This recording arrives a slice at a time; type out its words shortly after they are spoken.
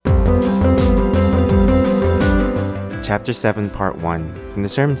Chapter 7, Part 1, from the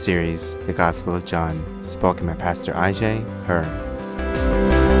sermon series, The Gospel of John, spoken by Pastor IJ Her.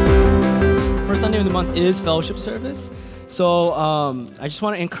 First Sunday of the month is fellowship service. So I just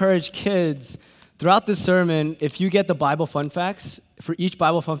want to encourage kids throughout this sermon, if you get the Bible fun facts, for each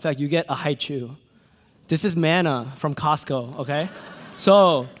Bible fun fact, you get a haichu. This is manna from Costco, okay?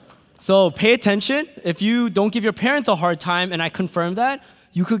 So pay attention. If you don't give your parents a hard time, and I confirm that,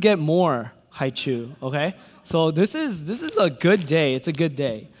 you could get more haichu, okay? So this is a good day. It's a good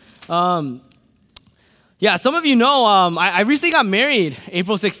day. Some of you know I recently got married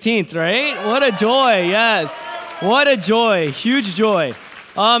April 16th, right? What a joy, yes. What a joy, huge joy.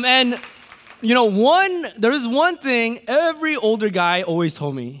 And you know, there is one thing every older guy always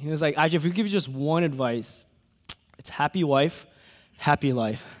told me. He was like, Aj, if we give you just one advice, it's happy wife, happy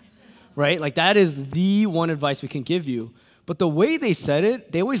life, right? Like that is the one advice we can give you. But the way they said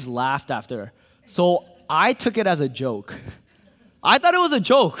it, they always laughed after. So I took it as a joke. I thought it was a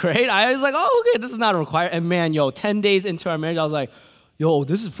joke, right? I was like, oh, okay, this is not required. And man, 10 days into our marriage, I was like,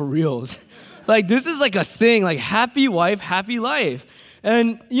 this is for real. Like, this is like a thing, like happy wife, happy life.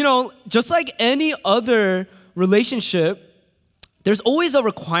 And, just like any other relationship, there's always a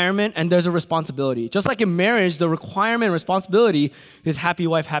requirement and there's a responsibility. Just like in marriage, the requirement and responsibility is happy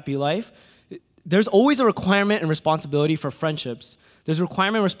wife, happy life. There's always a requirement and responsibility for friendships. There's a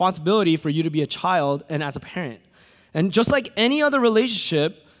requirement and responsibility for you to be a child and as a parent. And just like any other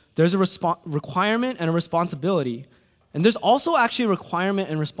relationship, there's a requirement and a responsibility. And there's also actually a requirement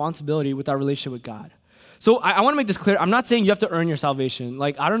and responsibility with our relationship with God. So I want to make this clear. I'm not saying you have to earn your salvation.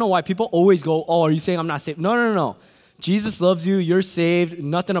 Like, I don't know why people always go, oh, are you saying I'm not saved? No. Jesus loves you. You're saved.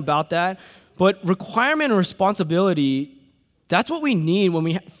 Nothing about that. But requirement and responsibility, that's what we need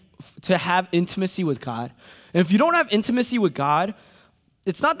when to have intimacy with God. And if you don't have intimacy with God,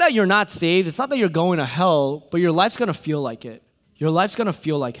 it's not that you're not saved. It's not that you're going to hell, but your life's going to feel like it. Your life's going to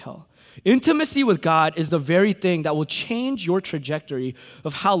feel like hell. Intimacy with God is the very thing that will change your trajectory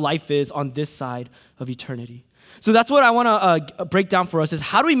of how life is on this side of eternity. So that's what I want to break down for us is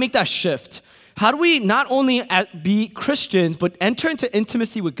how do we make that shift? How do we not only be Christians, but enter into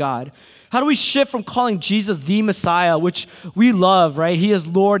intimacy with God? How do we shift from calling Jesus the Messiah, which we love, right? He is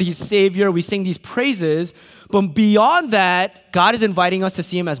Lord, He's Savior. We sing these praises. But beyond that, God is inviting us to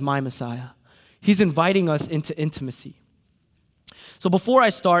see Him as my Messiah. He's inviting us into intimacy. So before I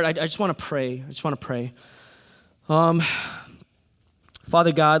start, I just want to pray.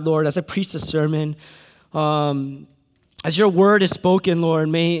 Father God, Lord, as I preach the sermon, as your word is spoken, Lord,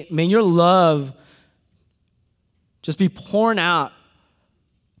 may your love just be poured out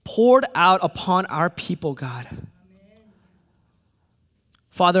upon our people, God.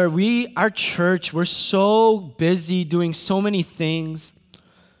 Father, our church, we're so busy doing so many things.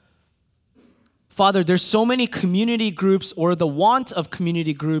 Father, there's so many community groups or the want of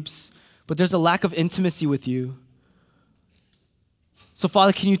community groups, but there's a lack of intimacy with you. So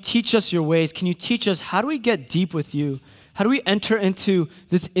Father, can you teach us your ways? Can you teach us how do we get deep with you? How do we enter into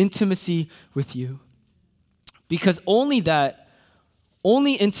this intimacy with you? Because only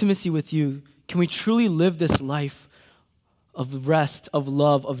intimacy with you can we truly live this life of rest, of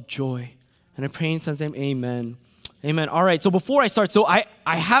love, of joy. And I pray in Son's name, amen. Amen. All right, so before I start, so I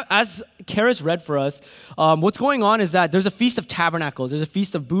have, as Karis read for us, what's going on is that there's a Feast of Tabernacles. There's a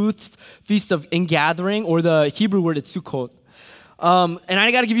Feast of Booths, Feast of Ingathering, or the Hebrew word is Sukkot. And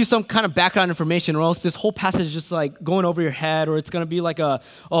I got to give you some kind of background information, or else this whole passage is just like going over your head, or it's going to be like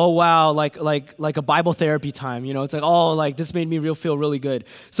like a Bible therapy time. It's like, this made me feel really good.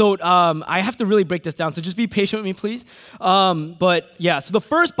 So I have to really break this down. So just be patient with me, please. So the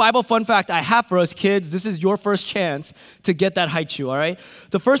first Bible fun fact I have for us kids, this is your first chance to get that haichu, all right?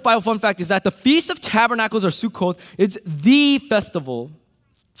 The first Bible fun fact is that the Feast of Tabernacles, or Sukkot, is the festival.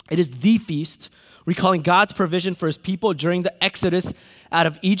 It is the feast, recalling God's provision for His people during the Exodus out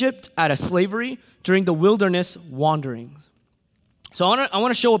of Egypt, out of slavery, during the wilderness wanderings. So I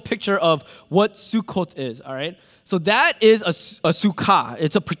want to show a picture of what Sukkot is, all right? So that is a sukkah.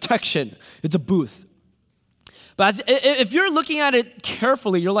 It's a protection. It's a booth. But if you're looking at it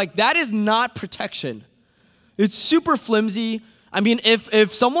carefully, you're like, that is not protection. It's super flimsy. I mean,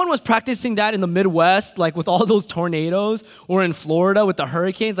 if someone was practicing that in the Midwest, like with all those tornadoes, or in Florida with the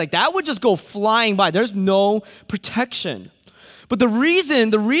hurricanes, like that would just go flying by. There's no protection. But the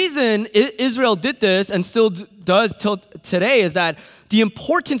reason Israel did this and still does till today is that the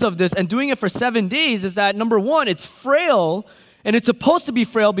importance of this and doing it for 7 days is that, number one, it's frail, and it's supposed to be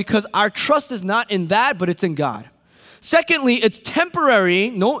frail because our trust is not in that, but it's in God. Secondly, it's temporary.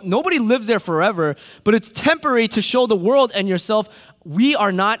 Nobody lives there forever, but it's temporary to show the world and yourself, we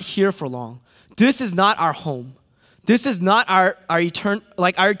are not here for long. This is not our home. This is not our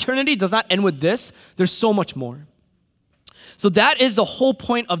eternity does not end with this. There's so much more. So that is the whole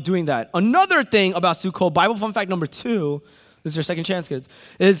point of doing that. Another thing about Sukkot, Bible fun fact number 2, this is your second chance, kids,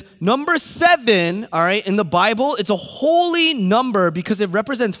 is number 7, all right, in the Bible, it's a holy number because it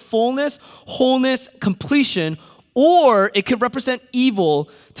represents fullness, wholeness, completion, or it could represent evil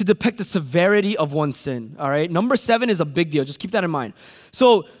to depict the severity of one's sin, all right? Number 7 is a big deal. Just keep that in mind.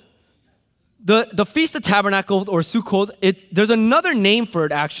 So the Feast of Tabernacles or Sukkot, there's another name for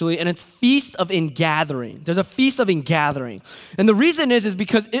it actually, and it's Feast of Ingathering. There's a Feast of Ingathering. And the reason is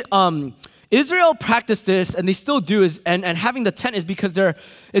because Israel practiced this, and they still do, and having the tent is because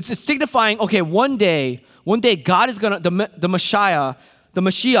it's signifying, okay, one day God is gonna, the Mashiach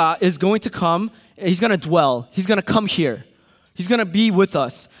is going to come, he's gonna dwell, he's gonna come here. He's gonna be with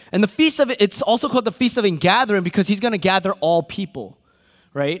us. And the feast of it's also called the Feast of Ingathering because he's gonna gather all people,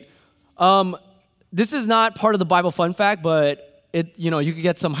 right? This is not part of the Bible fun fact, but you could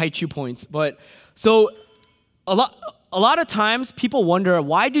get some high-chew points. But so a lot of times people wonder,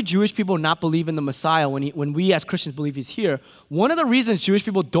 why do Jewish people not believe in the Messiah when we as Christians believe he's here? One of the reasons Jewish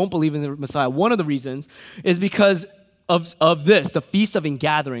people don't believe in the Messiah, one of the reasons is because of this, the Feast of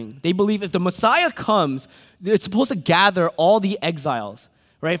Ingathering. They believe if the Messiah comes, it's supposed to gather all the exiles,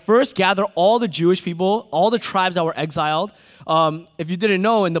 right? First, gather all the Jewish people, all the tribes that were exiled. If you didn't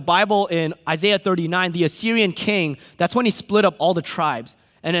know, in the Bible, in Isaiah 39, the Assyrian king, that's when he split up all the tribes,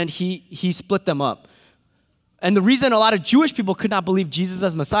 and then he split them up. And the reason a lot of Jewish people could not believe Jesus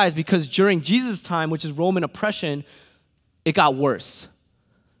as Messiah is because during Jesus' time, which is Roman oppression, it got worse.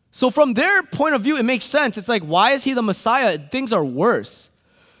 So from their point of view, it makes sense. It's like, why is he the Messiah? Things are worse.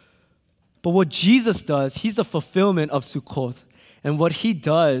 But what Jesus does, he's the fulfillment of Sukkot. And what he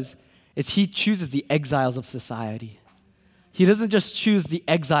does is he chooses the exiles of society. He doesn't just choose the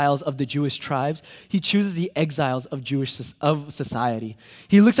exiles of the Jewish tribes. He chooses the exiles of society.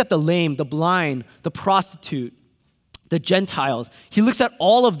 He looks at the lame, the blind, the prostitute, the Gentiles. He looks at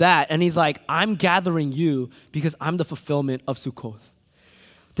all of that and he's like, I'm gathering you because I'm the fulfillment of Sukkot.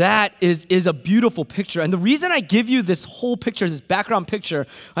 That is a beautiful picture. And the reason I give you this whole picture, this background picture,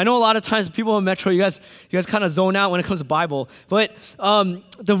 I know a lot of times people in Metro, you guys kind of zone out when it comes to Bible. But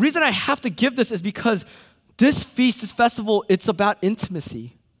the reason I have to give this is because this feast, this festival, it's about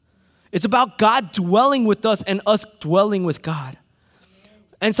intimacy. It's about God dwelling with us and us dwelling with God.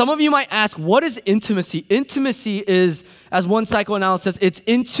 And some of you might ask, what is intimacy? Intimacy is, as one psychoanalyst says, it's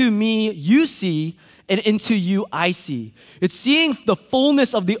into me you see, and into you I see. It's seeing the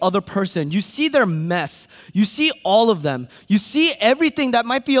fullness of the other person. You see their mess. You see all of them. You see everything that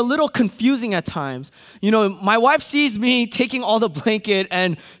might be a little confusing at times. My wife sees me taking all the blanket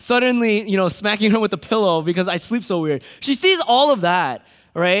and suddenly, smacking her with the pillow because I sleep so weird. She sees all of that,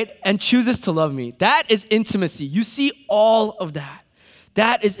 right? And chooses to love me. That is intimacy. You see all of that.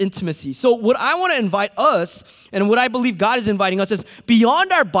 That is intimacy. So what I want to invite us, and what I believe God is inviting us is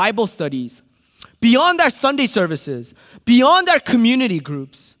beyond our Bible studies, beyond our Sunday services, beyond our community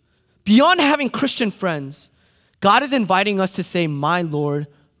groups, beyond having Christian friends, God is inviting us to say, my Lord,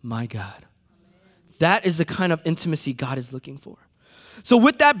 my God. That is the kind of intimacy God is looking for. So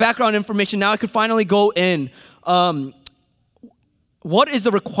with that background information, now I could finally go in. What is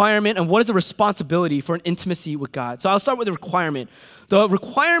the requirement and what is the responsibility for an intimacy with God? So I'll start with the requirement. The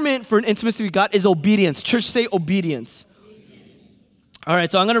requirement for an intimacy with God is obedience. Church, say obedience. All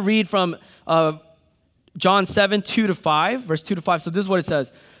right, so I'm going to read from John 7, 2-5, verse 2-5. So this is what it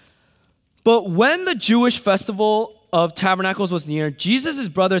says. But when the Jewish festival of Tabernacles was near, Jesus'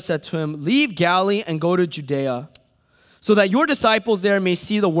 brother said to him, leave Galilee and go to Judea, so that your disciples there may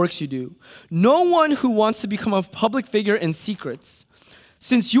see the works you do. No one who wants to become a public figure in secrets.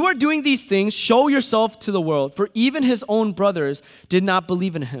 Since you are doing these things, show yourself to the world, for even his own brothers did not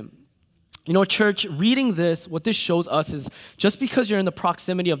believe in him. Church, reading this, what this shows us is just because you're in the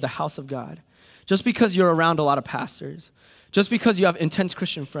proximity of the house of God, just because you're around a lot of pastors, just because you have intense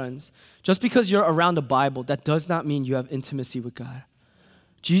Christian friends, just because you're around the Bible, that does not mean you have intimacy with God.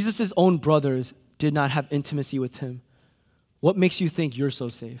 Jesus' own brothers did not have intimacy with him. What makes you think you're so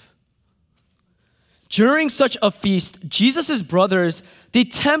safe? During such a feast, Jesus' brothers, they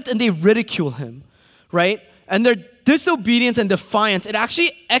tempt and they ridicule him, right? And their disobedience and defiance, it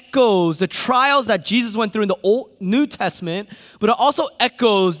actually echoes the trials that Jesus went through in the New Testament, but it also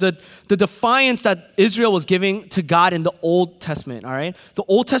echoes the defiance that Israel was giving to God in the Old Testament, all right? The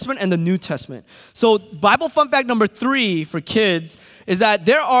Old Testament and the New Testament. So Bible fun fact number 3 for kids is that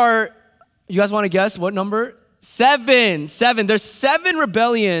there are, you guys want to guess what number? 7. There's 7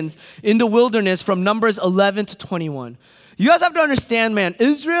 rebellions in the wilderness from Numbers 11 to 21. You guys have to understand, man,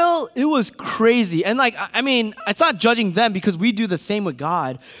 Israel, it was crazy. And like, I mean, it's not judging them because we do the same with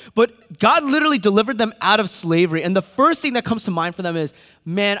God. But God literally delivered them out of slavery. And the first thing that comes to mind for them is,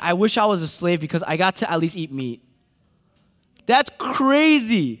 man, I wish I was a slave because I got to at least eat meat. That's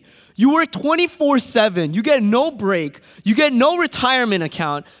crazy. You work 24/7. You get no break. You get no retirement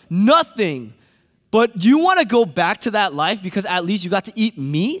account. Nothing. But do you want to go back to that life because at least you got to eat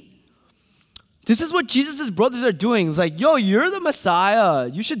meat? This is what Jesus' brothers are doing. It's like, yo, you're the Messiah.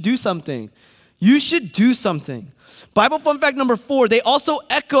 You should do something. You should do something. Bible fun fact number 4, they also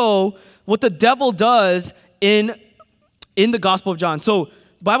echo what the devil does in the Gospel of John. So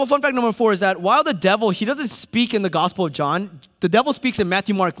Bible fun fact number 4 is that while the devil, he doesn't speak in the Gospel of John, the devil speaks in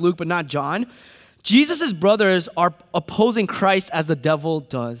Matthew, Mark, Luke, but not John. Jesus' brothers are opposing Christ as the devil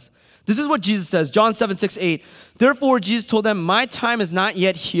does. This is what Jesus says, John 7:6-8. Therefore, Jesus told them, my time is not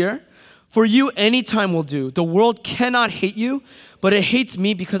yet here. For you, any time will do. The world cannot hate you, but it hates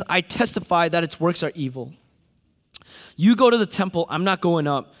me because I testify that its works are evil. You go to the temple. I'm not going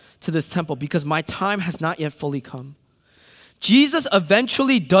up to this temple because my time has not yet fully come. Jesus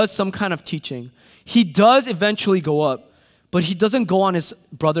eventually does some kind of teaching. He does eventually go up, but he doesn't go on his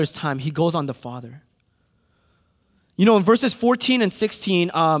brother's time. He goes on the Father. You know, in verses 14 and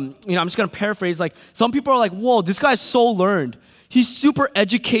 16, I'm just going to paraphrase. Like, some people are like, whoa, this guy's so learned. He's super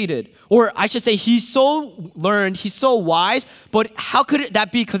educated. Or I should say he's so learned, he's so wise, but how could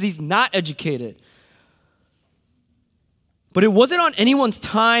that be because he's not educated? But it wasn't on anyone's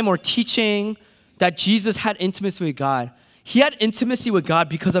time or teaching that Jesus had intimacy with God. He had intimacy with God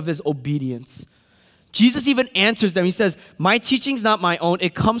because of his obedience. Jesus even answers them. He says, my teaching's not my own.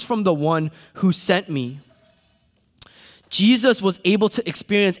 It comes from the one who sent me. Jesus was able to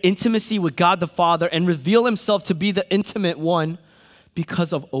experience intimacy with God the Father and reveal himself to be the intimate one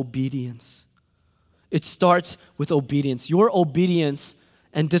because of obedience. It starts with obedience. Your obedience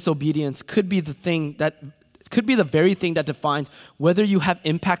and disobedience could be the very thing that defines whether you have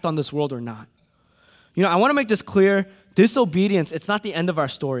impact on this world or not. You know, I want to make this clear. Disobedience, it's not the end of our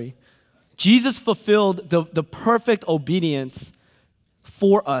story. Jesus fulfilled the perfect obedience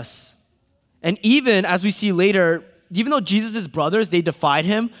for us. And even as we see later, even though Jesus' brothers, they defied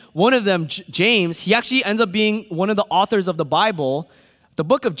him, one of them, James, he actually ends up being one of the authors of the Bible, the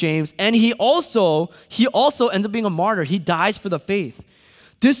book of James, and he also ends up being a martyr. He dies for the faith.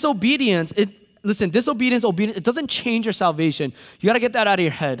 Disobedience, obedience, it doesn't change your salvation. You got to get that out of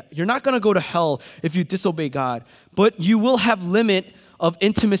your head. You're not going to go to hell if you disobey God, but you will have limit of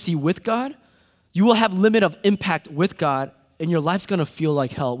intimacy with God. You will have limit of impact with God, and your life's going to feel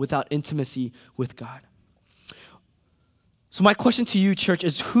like hell without intimacy with God. So my question to you, church,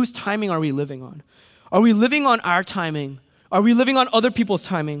 is whose timing are we living on? Are we living on our timing? Are we living on other people's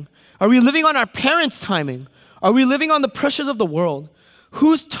timing? Are we living on our parents' timing? Are we living on the pressures of the world?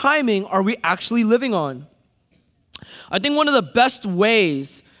 Whose timing are we actually living on? I think one of the best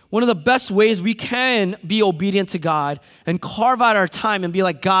ways we can be obedient to God and carve out our time and be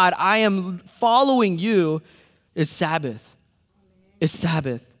like, God, I am following you, is Sabbath. Is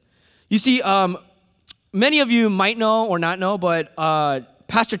Sabbath. You see, many of you might know or not know, but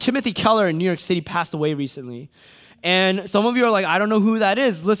Pastor Timothy Keller in New York City passed away recently. And some of you are like, I don't know who that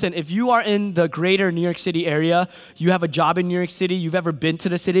is. Listen, if you are in the greater New York City area, you have a job in New York City, you've ever been to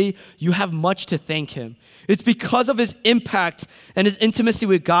the city, you have much to thank him. It's because of his impact and his intimacy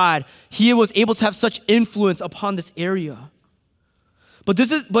with God, he was able to have such influence upon this area.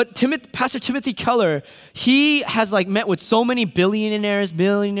 Pastor Timothy Keller, he has met with so many billionaires,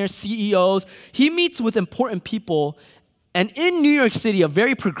 millionaires, CEOs. He meets with important people. And in New York City, a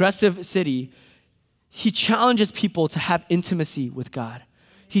very progressive city, he challenges people to have intimacy with God.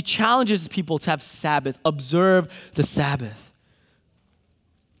 He challenges people to have Sabbath, observe the Sabbath.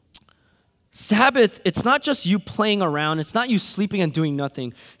 Sabbath, it's not just you playing around. It's not you sleeping and doing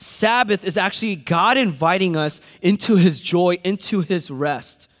nothing. Sabbath is actually God inviting us into his joy, into his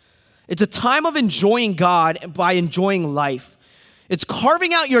rest. It's a time of enjoying God by enjoying life. It's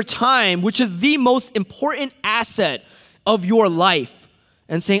carving out your time, which is the most important asset of your life,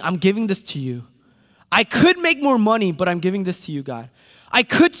 and saying, I'm giving this to you. I could make more money, but I'm giving this to you, God. I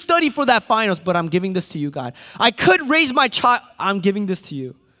could study for that finals, but I'm giving this to you, God. I could raise my child. I'm giving this to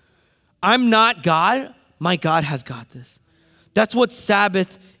you. I'm not God. My God has got this. That's what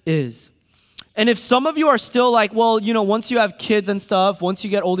Sabbath is. And if some of you are still like, well, once you have kids and stuff, once you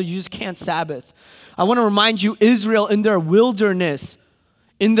get older, you just can't Sabbath. I want to remind you, Israel in their wilderness,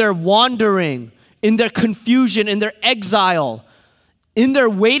 in their wandering, in their confusion, in their exile, in their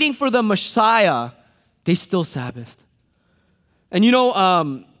waiting for the Messiah, they still Sabbathed. And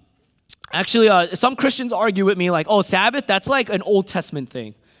Actually, some Christians argue with me like, oh, Sabbath, that's like an Old Testament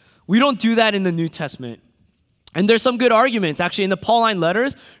thing. We don't do that in the New Testament. And there's some good arguments. Actually, in the Pauline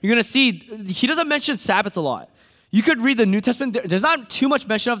letters, you're going to see he doesn't mention Sabbath a lot. You could read the New Testament. There's not too much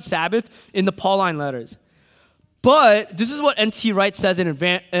mention of Sabbath in the Pauline letters. But this is what N.T. Wright says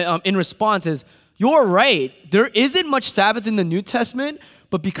in response is, you're right. There isn't much Sabbath in the New Testament,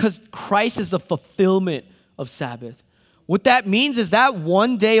 but because Christ is the fulfillment of Sabbath. What that means is that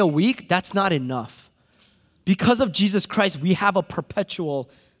one day a week, that's not enough. Because of Jesus Christ, we have a perpetual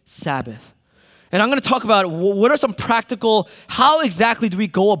Sabbath. And I'm going to talk about what are some practical, how exactly do we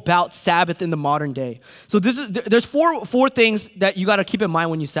go about Sabbath in the modern day? So there's four things that you got to keep in mind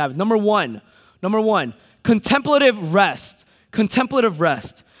when you Sabbath. Number one, contemplative rest. Contemplative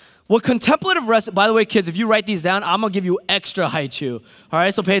rest. What contemplative rest, by the way, kids, if you write these down, I'm going to give you extra haichu. All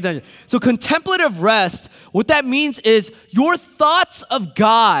right, so pay attention. So contemplative rest, what that means is your thoughts of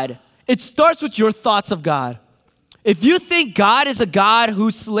God. It starts with your thoughts of God. If you think God is a God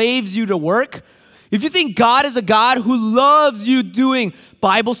who slaves you to work, if you think God is a God who loves you doing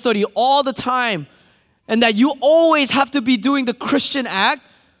Bible study all the time, and that you always have to be doing the Christian act,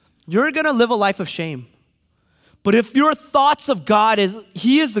 you're going to live a life of shame. But if your thoughts of God is,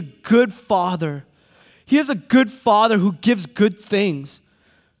 He is a good Father. He is a good Father who gives good things.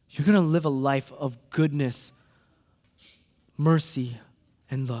 You're going to live a life of goodness, mercy,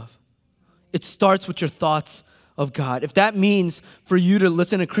 and love. It starts with your thoughts of God. If that means for you to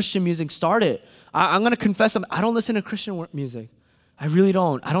listen to Christian music, start it. I'm going to confess, I don't listen to Christian music. I really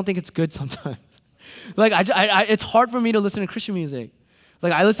don't. I don't think it's good sometimes. Like, it's hard for me to listen to Christian music.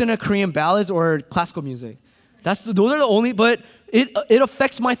 Like, I listen to Korean ballads or classical music. Those are the only, but it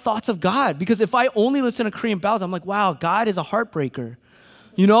affects my thoughts of God. Because if I only listen to Korean ballads, I'm like, wow, God is a heartbreaker.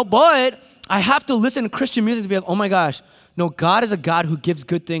 You know, but I have to listen to Christian music to be like, oh my gosh, no, God is a God who gives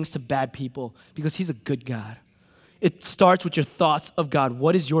good things to bad people because He's a good God. It starts with your thoughts of God.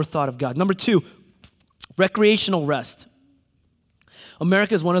 What is your thought of God? Number two, recreational rest.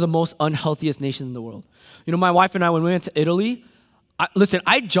 America is one of the most unhealthiest nations in the world. You know, my wife and I, when we went to Italy,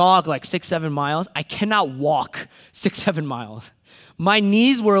 I jog like 6-7 miles. I cannot walk 6-7 miles. My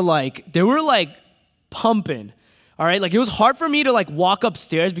knees were like pumping. All right, like it was hard for me to like walk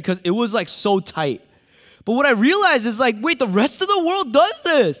upstairs because it was like so tight. But what I realized is like, wait, the rest of the world does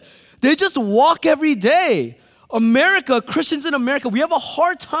this. They just walk every day. America, Christians in America, we have a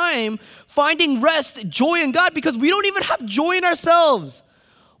hard time finding rest, joy in God because we don't even have joy in ourselves.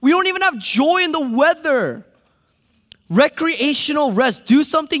 We don't even have joy in the weather. Recreational rest, do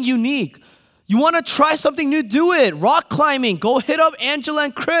something unique. You want to try something new, do it. Rock climbing, go hit up Angela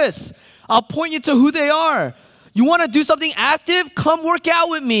and Chris. I'll point you to who they are. You want to do something active? Come work out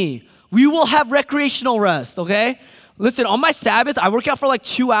with me. We will have recreational rest, okay? Listen, on my Sabbath, I work out for like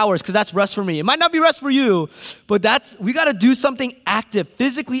 2 hours because that's rest for me. It might not be rest for you, but we got to do something active,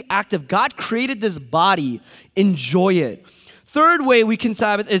 physically active. God created this body. Enjoy it. Third way we can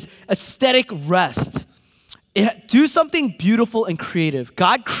Sabbath is aesthetic rest. Do something beautiful and creative.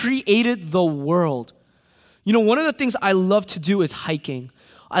 God created the world. You know, one of the things I love to do is hiking.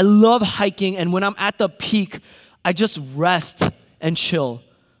 I love hiking, and when I'm at the peak, I just rest and chill.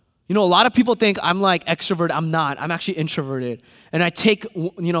 You know, a lot of people think I'm like extrovert. I'm not. I'm actually introverted. And I take,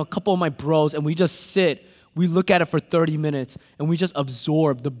 a couple of my bros, and we just sit. We look at it for 30 minutes, and we just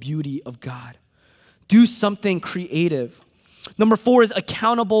absorb the beauty of God. Do something creative. Number 4 is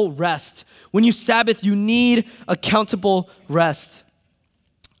accountable rest. When you Sabbath, you need accountable rest.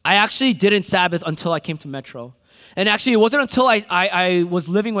 I actually didn't Sabbath until I came to Metro. And actually, it wasn't until I was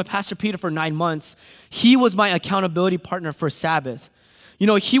living with Pastor Peter for 9 months. He was my accountability partner for Sabbath. You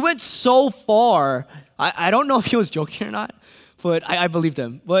know, he went so far. I don't know if he was joking or not, but I believed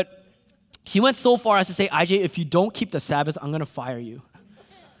him. But he went so far as to say, IJ, if you don't keep the Sabbath, I'm going to fire you.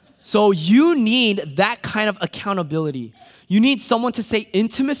 So you need that kind of accountability. You need someone to say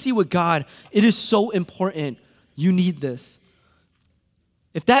intimacy with God. It is so important. You need this.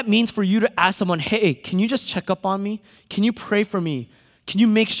 If that means for you to ask someone, hey, can you just check up on me? Can you pray for me? Can you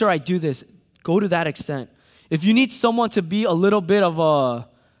make sure I do this? Go to that extent. If you need someone to be a little bit of a,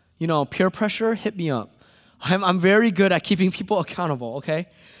 peer pressure, hit me up. I'm very good at keeping people accountable, okay?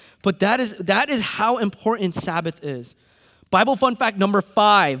 But that is how important Sabbath is. Bible fun fact number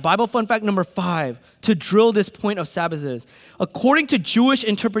 5, to drill this point of Sabbath is, according to Jewish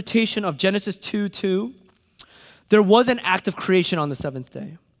interpretation of Genesis 2:2, there was an act of creation on the 7th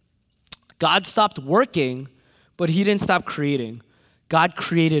day. God stopped working, but He didn't stop creating. God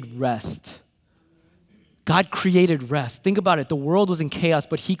created rest. God created rest. Think about it. The world was in chaos,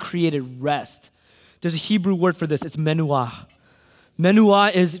 but He created rest. There's a Hebrew word for this. It's menuah.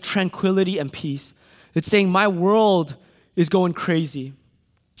 Menuah is tranquility and peace. It's saying my world is going crazy.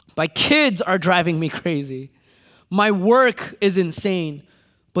 My kids are driving me crazy. My work is insane,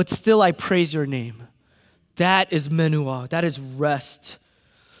 but still I praise your name. That is Menuah. That is rest.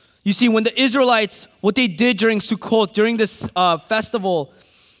 You see, when the Israelites, what they did during Sukkot, during this festival,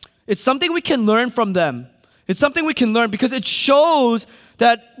 it's something we can learn from them. It's something we can learn because it shows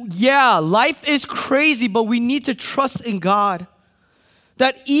that, yeah, life is crazy, but we need to trust in God.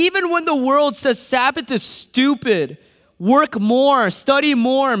 That even when the world says Sabbath is stupid, work more, study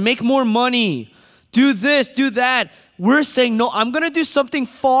more, make more money, do this, do that, we're saying, no, I'm going to do something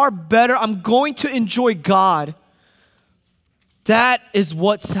far better. I'm going to enjoy God. That is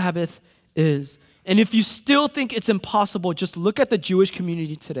what Sabbath is. And if you still think it's impossible, just look at the Jewish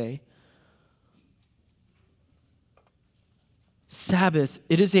community today. Sabbath,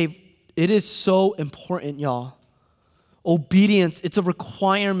 it is so important, y'all. Obedience, it's a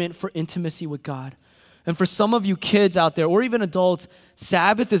requirement for intimacy with God. And for some of you kids out there, or even adults,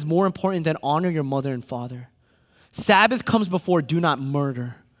 Sabbath is more important than honor your mother and father. Sabbath comes before do not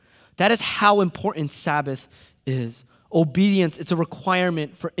murder. That is how important Sabbath is. Obedience, it's a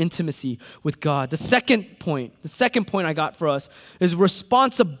requirement for intimacy with God. The second point I got for us is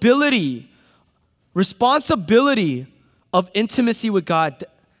responsibility. Responsibility of intimacy with God.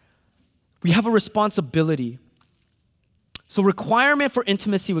 We have a responsibility. So requirement for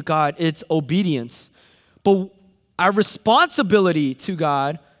intimacy with God, it's obedience. But our responsibility to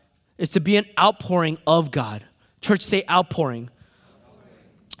God is to be an outpouring of God. Church, say outpouring.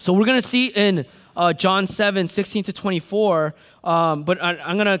 So we're going to see in John 7, 16 to 24, but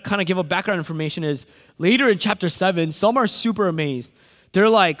I'm going to kind of give a background information is later in chapter 7, some are super amazed. They're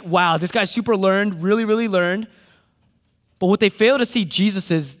like, wow, this guy's super learned, really, really learned. But what they fail to see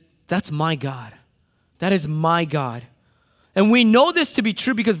Jesus is, that's my God. That is my God. And we know this to be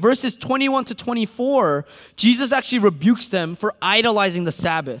true because verses 21 to 24, Jesus actually rebukes them for idolizing the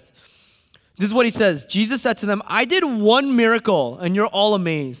Sabbath. This is what he says. Jesus said to them, I did one miracle and you're all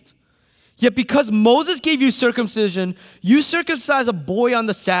amazed. Yet because Moses gave you circumcision, you circumcise a boy on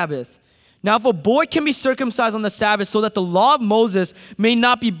the Sabbath. Now if a boy can be circumcised on the Sabbath so that the law of Moses may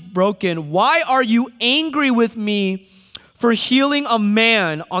not be broken, why are you angry with me for healing a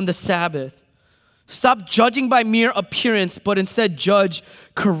man on the Sabbath? Stop judging by mere appearance, but instead judge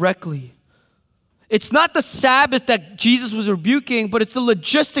correctly. It's not the Sabbath that Jesus was rebuking, but it's the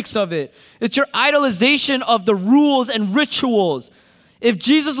logistics of it. It's your idolization of the rules and rituals. If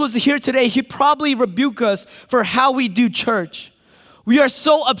Jesus was here today, he'd probably rebuke us for how we do church. We are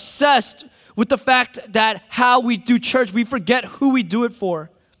so obsessed with the fact that how we do church, we forget who we do it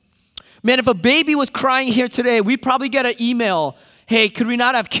for. Man, if a baby was crying here today, we'd probably get an email, hey, could we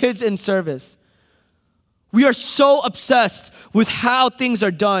not have kids in service? We are so obsessed with how things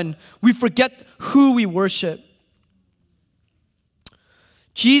are done, we forget who we worship.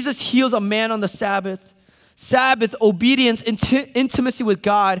 Jesus heals a man on the Sabbath. Sabbath, obedience, intimacy with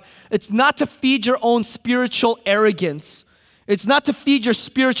God. It's not to feed your own spiritual arrogance. It's not to feed your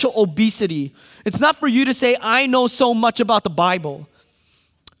spiritual obesity. It's not for you to say, I know so much about the Bible.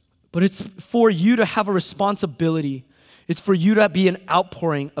 But it's for you to have a responsibility. It's for you to be an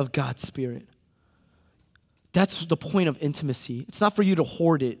outpouring of God's Spirit. That's the point of intimacy. It's not for you to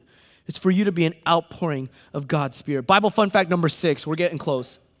hoard it. It's for you to be an outpouring of God's Spirit. Bible fun fact number 6. We're getting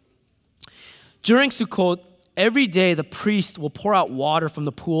close. During Sukkot, every day the priest will pour out water from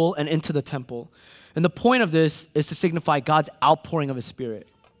the pool and into the temple. And the point of this is to signify God's outpouring of His Spirit.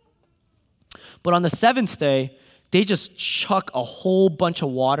 But on the 7th day, they just chuck a whole bunch of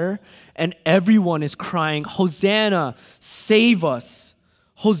water and everyone is crying, Hosanna, save us.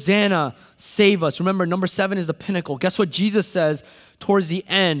 Hosanna, save us. Remember, number 7 is the pinnacle. Guess what Jesus says towards the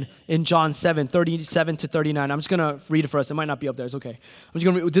end in John 7, 37 to 39. I'm just going to read it for us. It might not be up there. It's okay. I'm just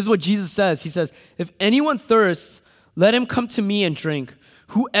going to read. This is what Jesus says. He says, if anyone thirsts, let him come to me and drink.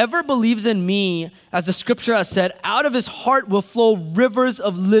 Whoever believes in me, as the scripture has said, out of his heart will flow rivers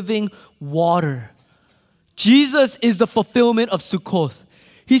of living water. Jesus is the fulfillment of Sukkot.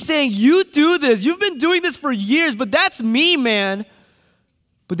 He's saying, you do this. You've been doing this for years, but that's me, man.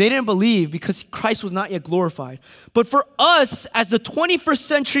 But they didn't believe because Christ was not yet glorified. But for us, as the 21st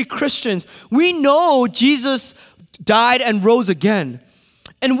century Christians, we know Jesus died and rose again.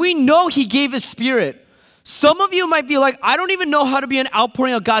 And we know He gave His Spirit. Some of you might be like, I don't even know how to be an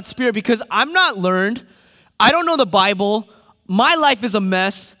outpouring of God's Spirit because I'm not learned. I don't know the Bible. My life is a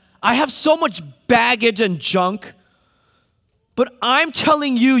mess. I have so much baggage and junk. But I'm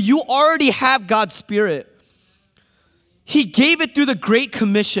telling you, you already have God's Spirit. He gave it through the Great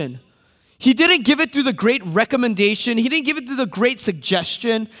Commission. He didn't give it through the great recommendation. He didn't give it through the great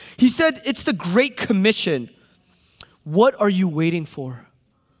suggestion. He said it's the great commission. What are you waiting for?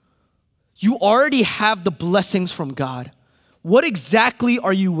 You already have the blessings from God. What exactly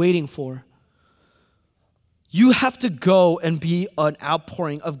are you waiting for? You have to go and be an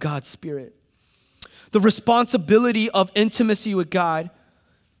outpouring of God's Spirit. The responsibility of intimacy with God.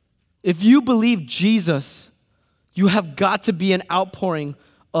 If you believe Jesus, you have got to be an outpouring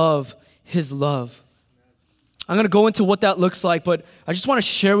of His love. I'm going to go into what that looks like, but I just want to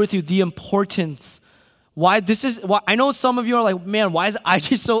share with you the importance. Why I know some of you are like, man, why is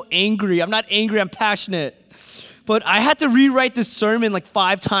IJ so angry? I'm not angry, I'm passionate. But I had to rewrite this sermon like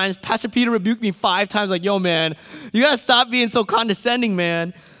 5 times. Pastor Peter rebuked me 5 times, like, yo, man, you got to stop being so condescending,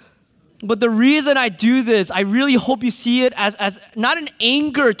 man. But the reason I do this, I really hope you see it as not an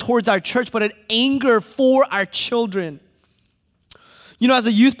anger towards our church, but an anger for our children. You know, as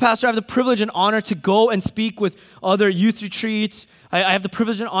a youth pastor, I have the privilege and honor to go and speak with other youth retreats. I have the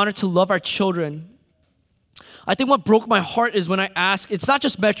privilege and honor to love our children. I think what broke my heart is when I ask, it's not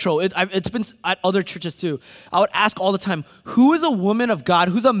just Metro, it's been at other churches too. I would ask all the time, who is a woman of God?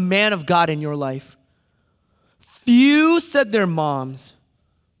 Who's a man of God in your life? Few said their moms.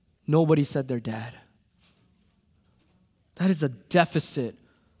 Nobody said their dad. That is a deficit,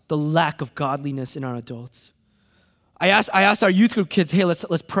 the lack of godliness in our adults. I asked our youth group kids, hey,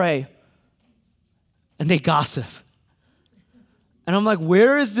 let's pray. And they gossip. And I'm like,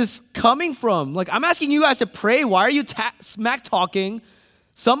 where is this coming from? Like, I'm asking you guys to pray. Why are you smack talking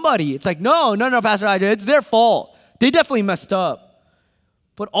somebody? It's like, no, Pastor IJ, it's their fault. They definitely messed up.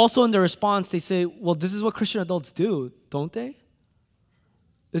 But also in their response, they say, well, this is what Christian adults do, don't they?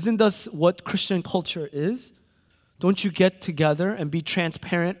 Isn't this what Christian culture is? Don't you get together and be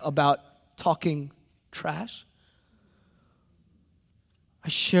transparent about talking trash? I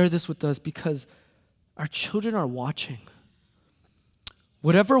share this with us because our children are watching.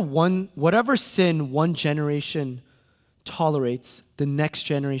 Whatever sin one generation tolerates, the next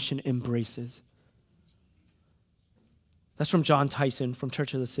generation embraces. That's from John Tyson from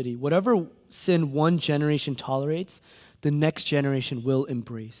Church of the City. Whatever sin one generation tolerates, the next generation will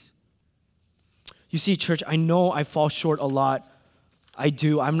embrace. You see, church, I know I fall short a lot. I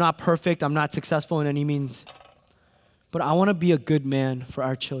do. I'm not perfect. I'm not successful in any means. But I want to be a good man for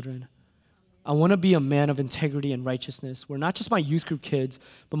our children. I want to be a man of integrity and righteousness where not just my youth group kids,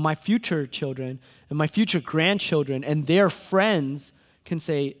 but my future children and my future grandchildren and their friends can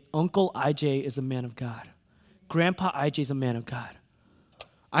say, Uncle IJ is a man of God. Grandpa IJ is a man of God.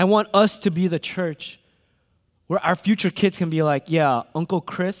 I want us to be the church where our future kids can be like, yeah, Uncle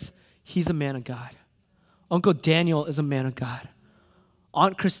Chris, he's a man of God. Uncle Daniel is a man of God.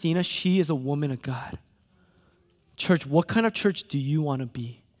 Aunt Christina, she is a woman of God. Church, what kind of church do you want to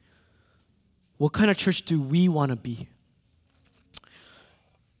be? What kind of church do we want to be?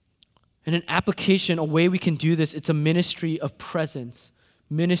 And an application, a way we can do this, it's a ministry of presence.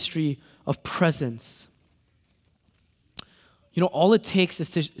 Ministry of presence. You know, all it takes is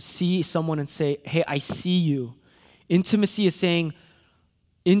to see someone and say, hey, I see you. Intimacy is saying,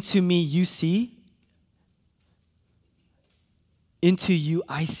 into me you see, into you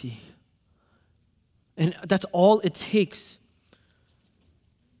I see. And that's all it takes.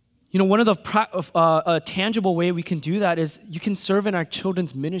 You know, one of the a tangible way we can do that is you can serve in our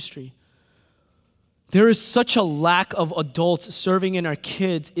children's ministry. There is such a lack of adults serving in our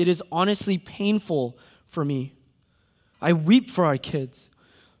kids. It is honestly painful for me. I weep for our kids.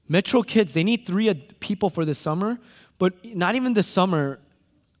 Metro kids, they need 3 people for the summer, but not even the summer.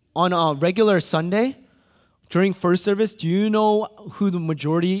 On a regular Sunday, during first service, do you know who the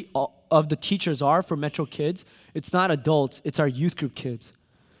majority of the teachers are for Metro kids? It's not adults, it's our youth group kids.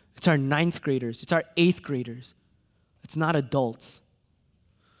 It's our 9th graders. It's our 8th graders. It's not adults.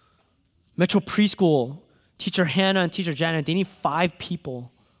 Metro preschool, Teacher Hannah and Teacher Janet, they need 5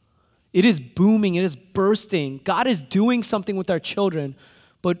 people. It is booming. It is bursting. God is doing something with our children,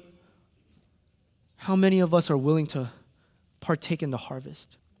 but how many of us are willing to partake in the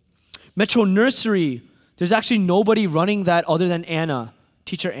harvest? Metro nursery, there's actually nobody running that other than Anna,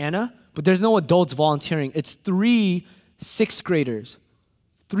 Teacher Anna, but there's no adults volunteering. It's 3 6th graders.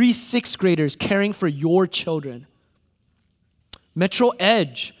 3 6th graders caring for your children. Metro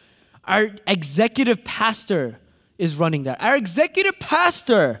Edge, our executive pastor is running that. Our executive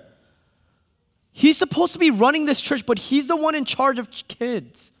pastor, he's supposed to be running this church, but he's the one in charge of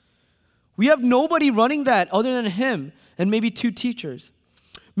kids. We have nobody running that other than him and maybe 2 teachers.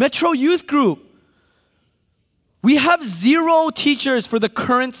 Metro Youth Group, we have 0 teachers for the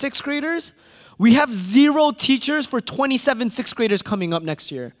current 6th graders. We have 0 teachers for 27 6th graders coming up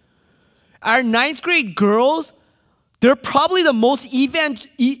next year. Our ninth grade girls, they're probably the most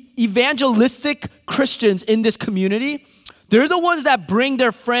evangelistic Christians in this community. They're the ones that bring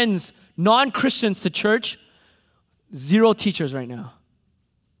their friends, non-Christians, to church. 0 teachers right now.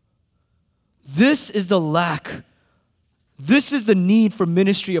 This is the lack. This is the need for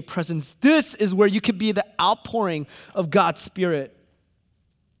ministry of presence. This is where you can be the outpouring of God's Spirit.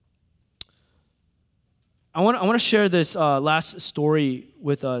 I want to share this last story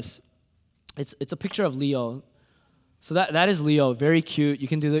with us. It's a picture of Leo. So that is Leo, very cute. You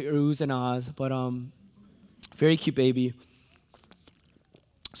can do the oohs and ahs, but very cute baby.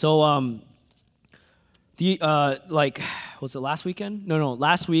 So was it last weekend? No,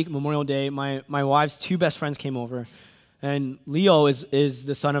 last week, Memorial Day, my wife's 2 best friends came over. And Leo is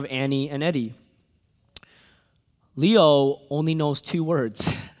the son of Annie and Eddie. Leo only knows 2 words.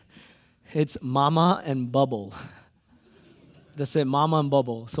 It's mama and bubble. That's it, mama and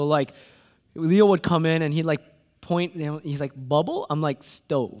bubble. So like, Leo would come in and he'd like point, he's like, bubble? I'm like,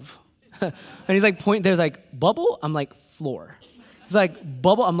 stove. And he's like, there's like, bubble? I'm like, floor. He's like,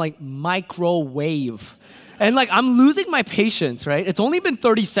 bubble? I'm like, microwave. And like, I'm losing my patience, right? It's only been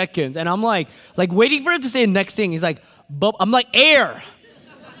 30 seconds. And I'm like waiting for him to say the next thing. He's like, I'm like, air.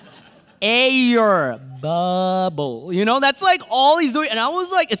 Air. Bubble. You know, that's like all he's doing. And I was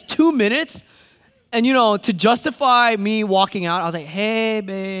like, it's 2 minutes. And, you know, to justify me walking out, I was like, hey,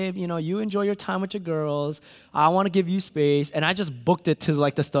 babe, you know, you enjoy your time with your girls. I want to give you space. And I just booked it to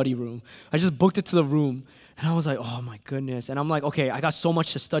like the study room. I just booked it to the room. And I was like, oh my goodness. And I'm like, okay, I got so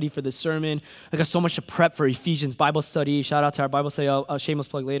much to study for this sermon. I got so much to prep for Ephesians Bible study. Shout out to our Bible study. I'll shameless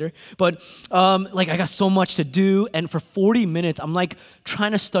plug later. But I got so much to do. And for 40 minutes, I'm like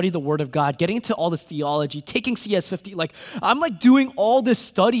trying to study the Word of God, getting into all this theology, taking CS50. Like I'm like doing all this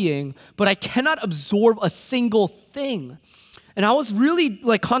studying, but I cannot absorb a single thing. And I was really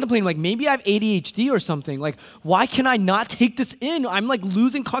like contemplating, like maybe I have ADHD or something. Like why can I not take this in? I'm like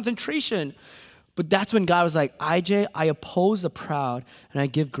losing concentration. But that's when God was like, IJ, I oppose the proud and I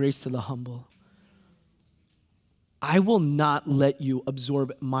give grace to the humble. I will not let you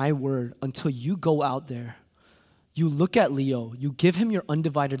absorb my word until you go out there. You look at Leo, you give him your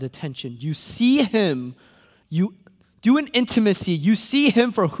undivided attention. You see him, you do an intimacy, you see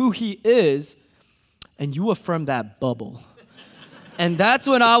him for who he is, and you affirm that bubble. And that's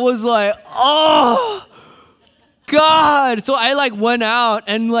when I was like, oh, God. So I like went out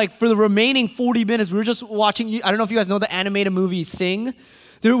and like for the remaining 40 minutes, we were just watching, I don't know if you guys know the animated movie Sing.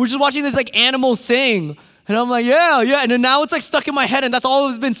 We're just watching this like animal sing. And I'm like, yeah. And then now it's like stuck in my head and that's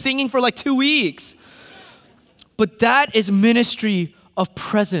all I've been singing for like 2 weeks. But that is ministry of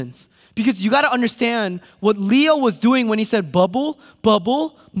presence. Because you got to understand what Leo was doing when he said bubble,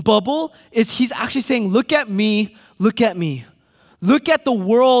 bubble, bubble, is he's actually saying, look at me, look at me. Look at the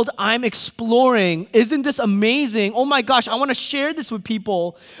world I'm exploring. Isn't this amazing? Oh my gosh, I want to share this with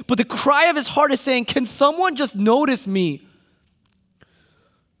people. But the cry of his heart is saying, can someone just notice me?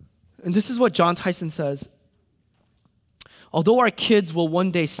 And this is what John Tyson says. Although our kids will one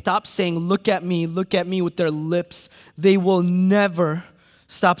day stop saying, look at me with their lips, they will never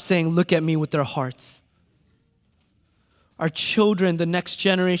stop saying, look at me with their hearts. Our children, the next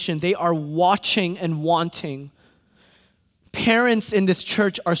generation, they are watching and wanting. Parents in this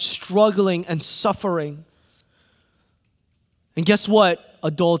church are struggling and suffering. And guess what,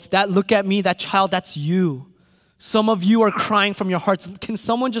 adults? That look at me, that child, that's you. Some of you are crying from your hearts. Can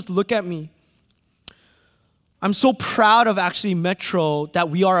someone just look at me? I'm so proud of actually Metro that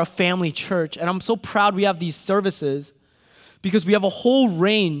we are a family church. And I'm so proud we have these services because we have a whole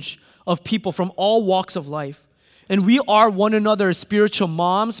range of people from all walks of life. And we are one another's spiritual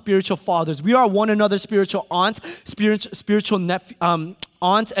moms, spiritual fathers. We are one another's spiritual aunts, spiritual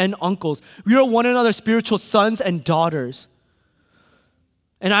aunts and uncles. We are one another's spiritual sons and daughters.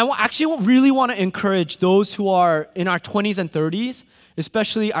 And I actually really want to encourage those who are in our 20s and 30s,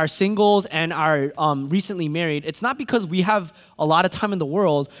 especially our singles and our recently married. It's not because we have a lot of time in the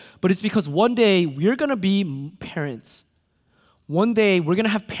world, but it's because one day we're going to be parents. One day we are going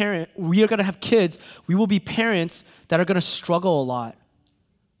to have kids. We will be parents that are going to struggle a lot.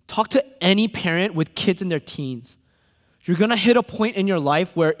 Talk to any parent with kids in their teens. You're going to hit a point in your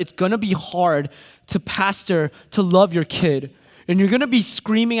life where it's going to be hard to pastor, to love your kid. And you're going to be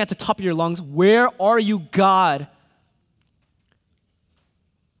screaming at the top of your lungs, where are you, God?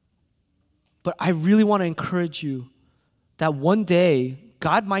 But I really want to encourage you that one day,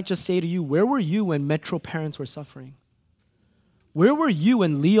 God might just say to you, where were you when Metro parents were suffering? Where were you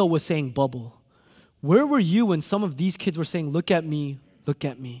when Leo was saying bubble? Where were you when some of these kids were saying, look at me, look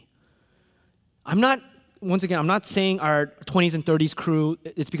at me? I'm not once again, I'm not saying our 20s and 30s crew,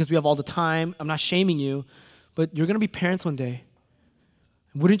 it's because we have all the time. I'm not shaming you, but you're going to be parents one day.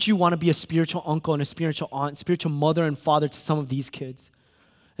 Wouldn't you want to be a spiritual uncle and a spiritual aunt, spiritual mother and father to some of these kids?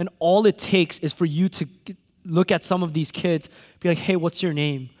 And all it takes is for you to look at some of these kids, be like, hey, what's your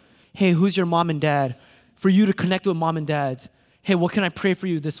name? Hey, who's your mom and dad? For you to connect with mom and dads. Hey, what can I pray for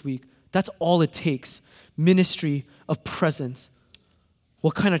you this week? That's all it takes. Ministry of presence.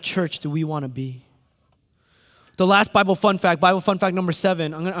 What kind of church do we want to be? The last Bible fun fact number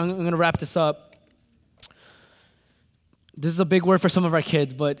 7. I'm going to wrap this up. This is a big word for some of our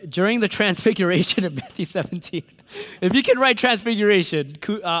kids, but during the transfiguration in Matthew 17, if you can write transfiguration,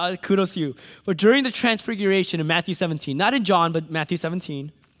 kudos to you. But during the transfiguration in Matthew 17, not in John, but Matthew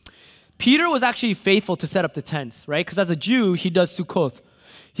 17, Peter was actually faithful to set up the tents, right? Because as a Jew, he does Sukkot.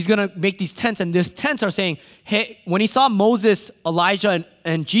 He's going to make these tents, and these tents are saying, hey, when he saw Moses, Elijah,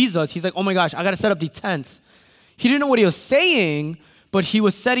 and Jesus, he's like, oh my gosh, I got to set up these tents. He didn't know what he was saying, but he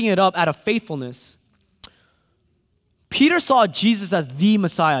was setting it up out of faithfulness. Peter saw Jesus as the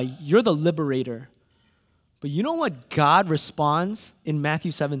Messiah. You're the liberator. But you know what God responds in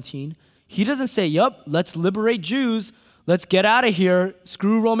Matthew 17? He doesn't say, yep, let's liberate Jews. Let's get out of here.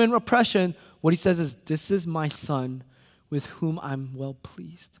 Screw Roman oppression. What he says is, this is my son with whom I'm well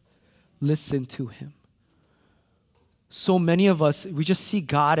pleased. Listen to him. So many of us, we just see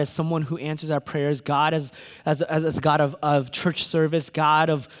God as someone who answers our prayers, God as God of church service, God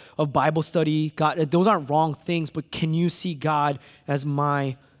of Bible study. God, those aren't wrong things, but can you see God as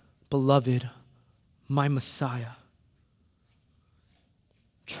my beloved, my Messiah?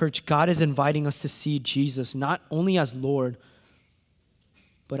 Church, God is inviting us to see Jesus not only as Lord,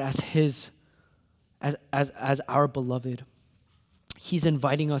 but as as our beloved. He's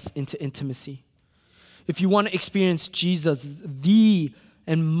inviting us into intimacy. If you want to experience Jesus, the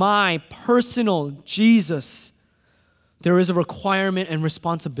and my personal Jesus, there is a requirement and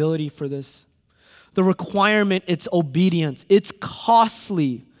responsibility for this. The requirement, it's obedience. It's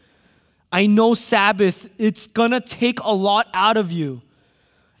costly. I know Sabbath, it's going to take a lot out of you.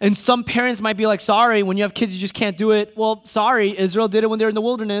 And some parents might be like, sorry, when you have kids, you just can't do it. Well, sorry, Israel did it when they were in the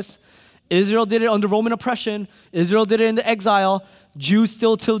wilderness. Israel did it under Roman oppression. Israel did it in the exile. Jews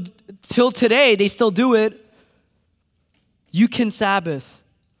still, till today, they still do it. You can Sabbath.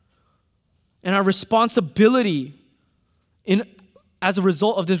 And our responsibility as a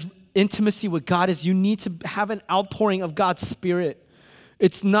result of this intimacy with God is you need to have an outpouring of God's Spirit.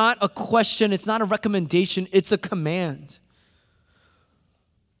 It's not a question. It's not a recommendation. It's a command.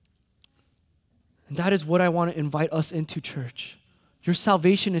 And that is what I want to invite us into, church. Your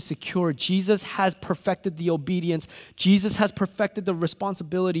salvation is secure. Jesus has perfected the obedience. Jesus has perfected the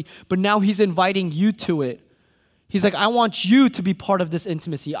responsibility, but now he's inviting you to it. He's like, I want you to be part of this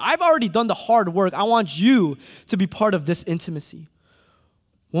intimacy. I've already done the hard work. I want you to be part of this intimacy.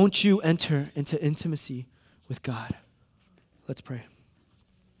 Won't you enter into intimacy with God? Let's pray.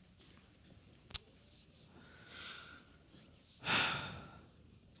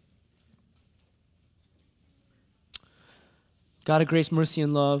 God of grace, mercy,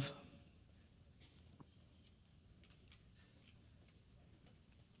 and love,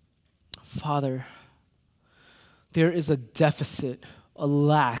 Father, there is a deficit, a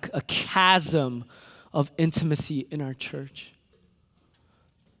lack, a chasm of intimacy in our church.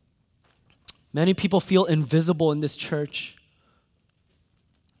 Many people feel invisible in this church.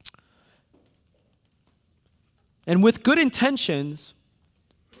 And with good intentions,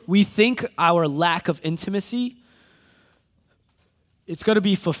 we think our lack of intimacy, it's going to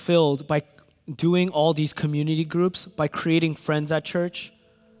be fulfilled by doing all these community groups, by creating friends at church.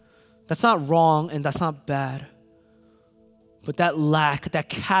 That's not wrong and that's not bad. But that lack, that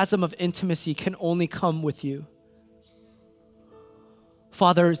chasm of intimacy can only come with you.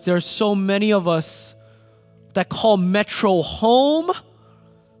 Father, there are so many of us that call Metro home,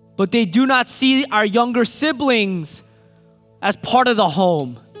 but they do not see our younger siblings as part of the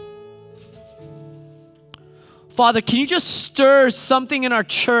home. Father, can you just stir something in our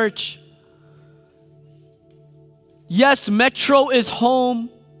church? Yes, Metro is home,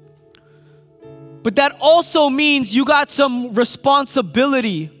 but that also means you got some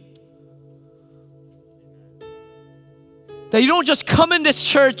responsibility. That you don't just come in this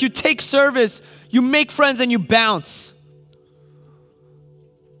church, you take service, you make friends, and you bounce.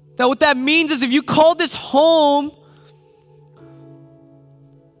 That what that means is if you call this home,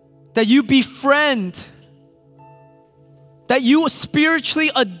 that you befriend, that you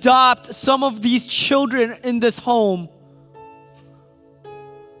spiritually adopt some of these children in this home.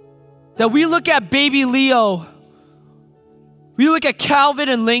 That we look at baby Leo, we look at Calvin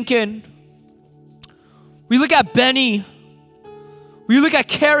and Lincoln, We look at Benny. We look at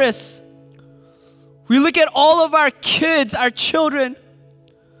Karis. We look at all of our kids, our children,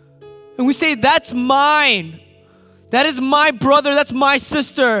 and we say, that's mine. That is my brother. That's my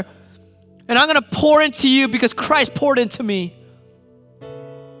sister. And I'm going to pour into you because Christ poured into me.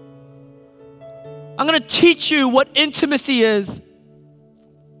 I'm going to teach you what intimacy is.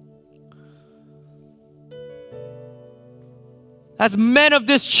 As men of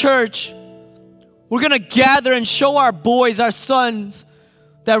this church, we're going to gather and show our boys, our sons,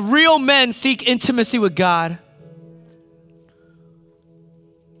 that real men seek intimacy with God.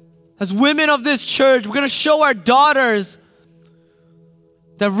 As women of this church, we're going to show our daughters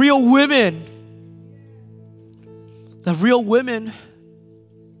that real women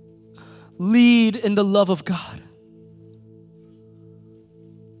lead in the love of God.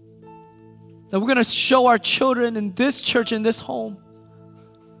 That we're going to show our children in this church, in this home,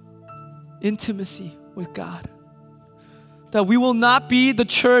 intimacy with God. That we will not be the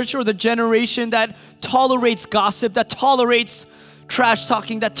church or the generation that tolerates gossip, that tolerates trash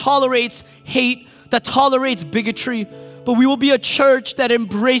talking, that tolerates hate, that tolerates bigotry, but we will be a church that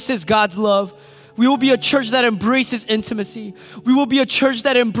embraces God's love. We will be a church that embraces intimacy. We will be a church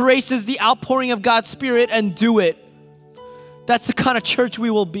that embraces the outpouring of God's Spirit and do it. That's the kind of church we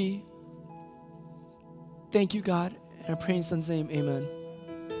will be. Thank you, God. And I pray in His Son's name, amen.